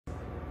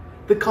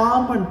The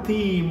common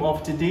theme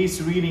of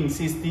today's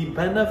readings is the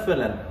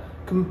benevolent,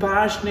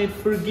 compassionate,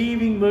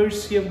 forgiving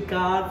mercy of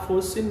God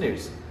for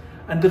sinners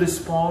and the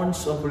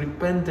response of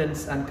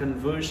repentance and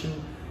conversion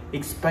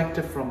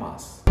expected from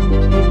us.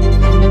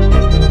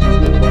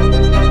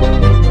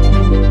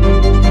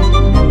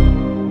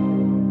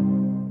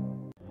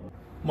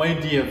 My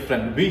dear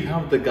friend, we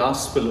have the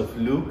Gospel of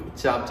Luke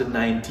chapter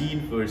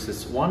 19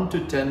 verses 1 to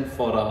 10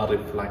 for our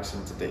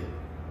reflection today.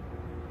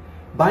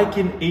 Back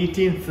in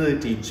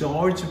 1830,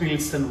 George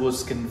Wilson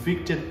was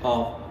convicted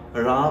of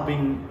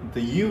robbing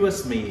the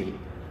US mail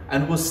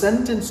and was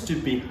sentenced to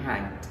be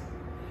hanged.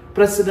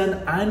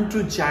 President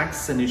Andrew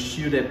Jackson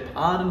issued a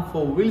pardon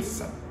for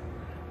Wilson,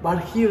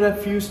 but he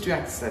refused to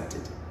accept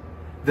it.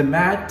 The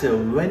matter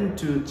went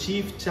to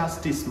Chief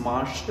Justice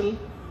Marshall,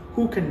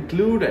 who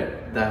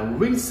concluded that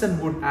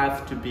Wilson would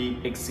have to be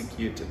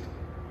executed.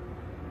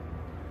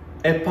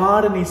 A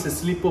pardon is a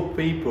slip of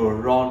paper,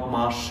 wrote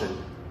Marshall,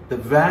 the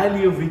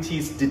value of which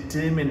is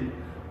determined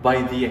by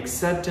the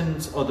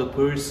acceptance of the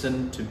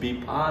person to be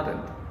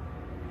pardoned.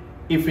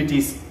 If it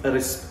is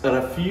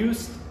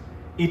refused,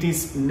 it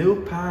is no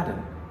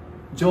pardon.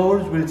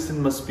 George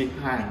Wilson must be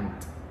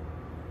hanged.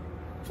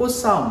 For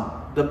some,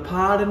 the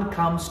pardon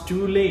comes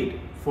too late.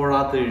 For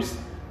others,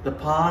 the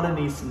pardon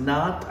is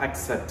not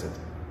accepted.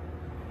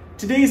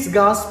 Today's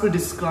Gospel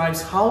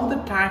describes how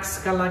the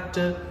tax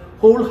collector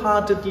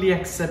wholeheartedly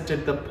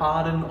accepted the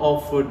pardon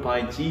offered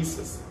by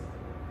Jesus.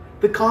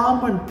 The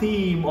common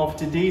theme of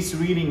today's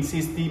readings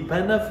is the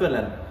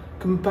benevolent,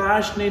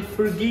 compassionate,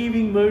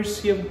 forgiving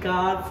mercy of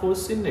God for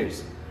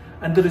sinners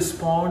and the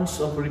response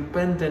of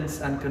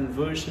repentance and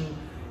conversion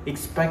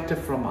expected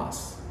from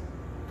us.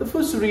 The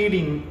first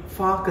reading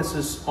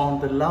focuses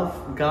on the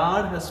love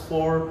God has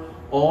for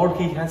all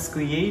He has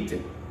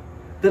created.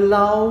 The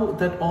love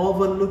that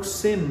overlooks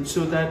sin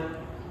so that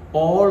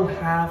all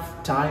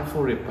have time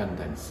for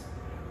repentance.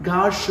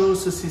 God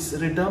shows us His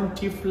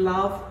redemptive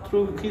love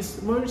through His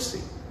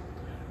mercy.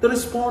 The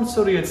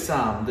responsorial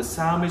psalm, the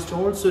psalmist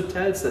also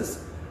tells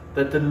us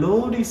that the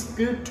Lord is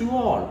good to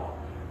all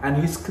and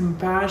His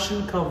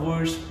compassion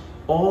covers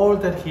all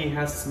that He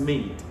has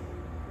made.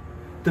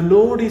 The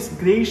Lord is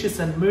gracious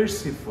and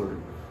merciful,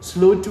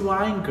 slow to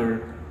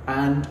anger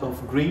and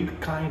of great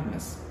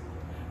kindness.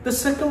 The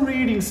second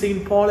reading,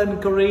 St. Paul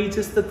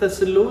encourages the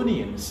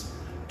Thessalonians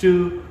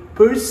to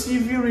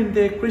persevere in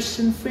their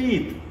Christian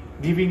faith,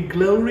 giving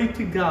glory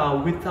to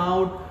God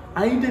without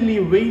idly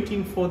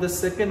waiting for the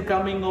second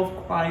coming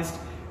of Christ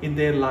in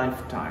their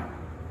lifetime.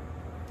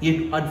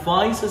 It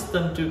advises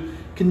them to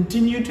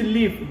continue to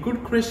live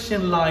good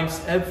Christian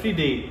lives every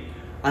day,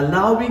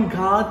 allowing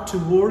God to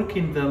work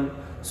in them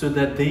so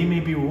that they may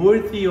be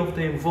worthy of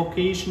their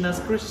vocation as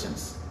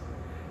Christians.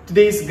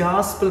 Today's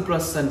Gospel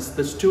presents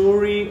the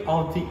story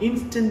of the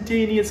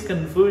instantaneous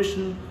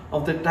conversion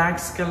of the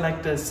tax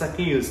collector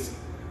Zacchaeus,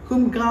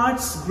 whom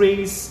God's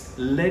grace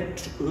led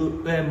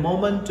to a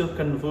moment of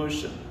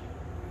conversion.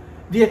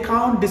 The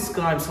account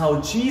describes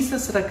how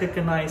Jesus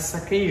recognized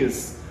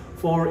Zacchaeus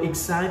for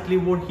exactly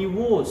what he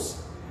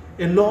was,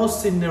 a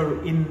lost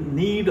sinner in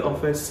need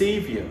of a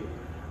Savior,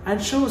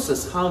 and shows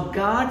us how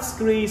God's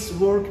grace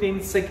worked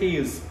in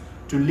Zacchaeus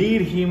to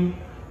lead him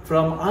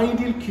from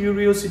idle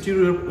curiosity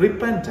to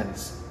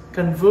repentance,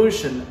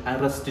 conversion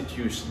and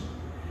restitution.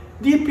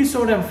 The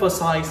episode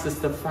emphasizes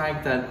the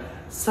fact that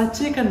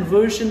such a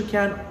conversion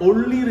can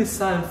only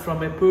result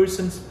from a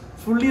person's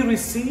fully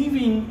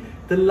receiving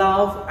the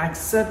love,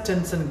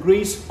 acceptance and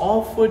grace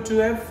offered to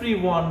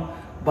everyone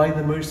by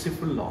the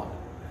merciful Lord.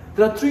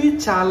 There are three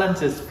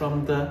challenges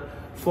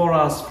for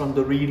us from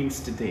the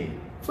readings today.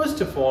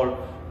 First of all,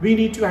 we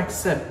need to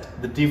accept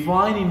the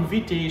divine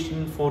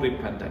invitation for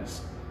repentance.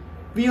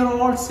 We are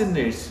all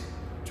sinners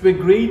to a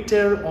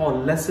greater or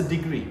lesser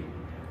degree.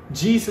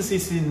 Jesus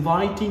is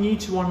inviting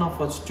each one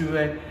of us to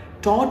a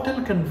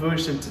total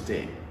conversion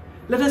today.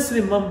 Let us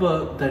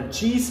remember that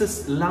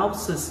Jesus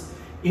loves us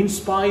in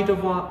spite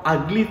of our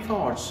ugly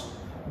thoughts,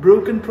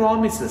 broken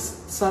promises,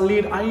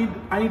 sullied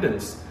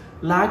idols,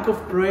 lack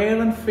of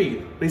prayer and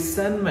faith,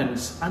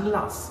 resentments and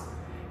lust.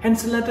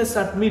 Hence, let us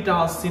admit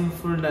our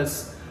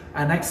sinfulness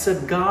and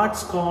accept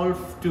God's call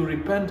to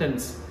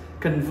repentance,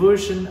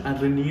 conversion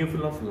and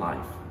renewal of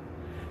life.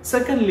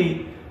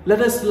 Secondly, let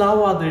us love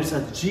others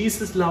as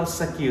Jesus loved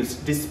Zacchaeus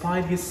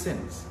despite his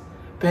sins.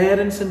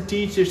 Parents and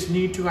teachers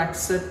need to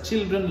accept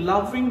children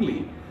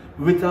lovingly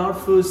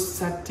without first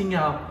setting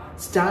up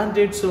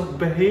standards of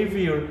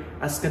behavior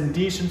as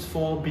conditions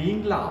for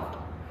being loved.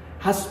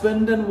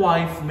 Husband and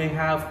wife may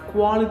have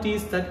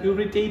qualities that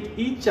irritate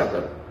each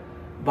other,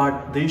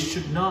 but they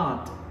should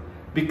not,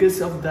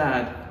 because of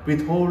that,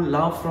 withhold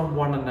love from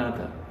one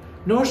another.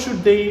 Nor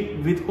should they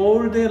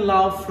withhold their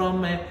love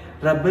from a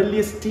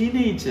rebellious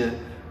teenager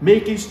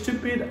making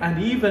stupid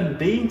and even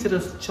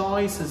dangerous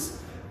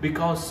choices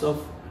because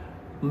of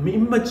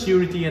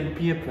immaturity and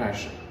peer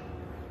pressure.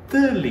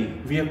 Thirdly,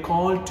 we are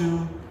called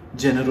to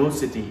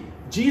generosity.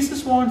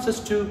 Jesus wants us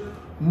to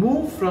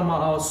move from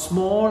our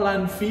small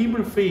and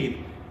feeble faith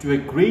to a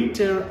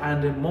greater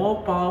and a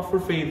more powerful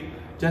faith,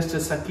 just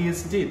as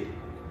Zacchaeus did.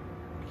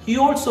 He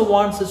also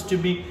wants us to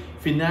be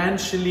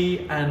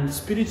financially and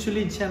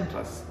spiritually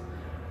generous.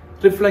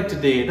 Reflect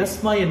today,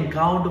 does my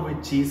encounter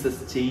with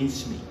Jesus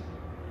change me?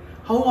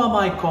 How am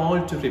I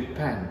called to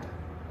repent?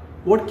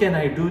 What can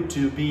I do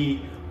to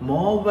be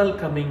more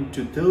welcoming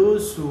to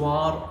those who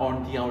are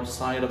on the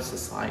outside of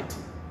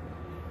society?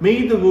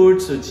 May the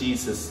words of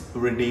Jesus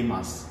redeem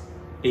us.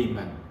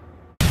 Amen.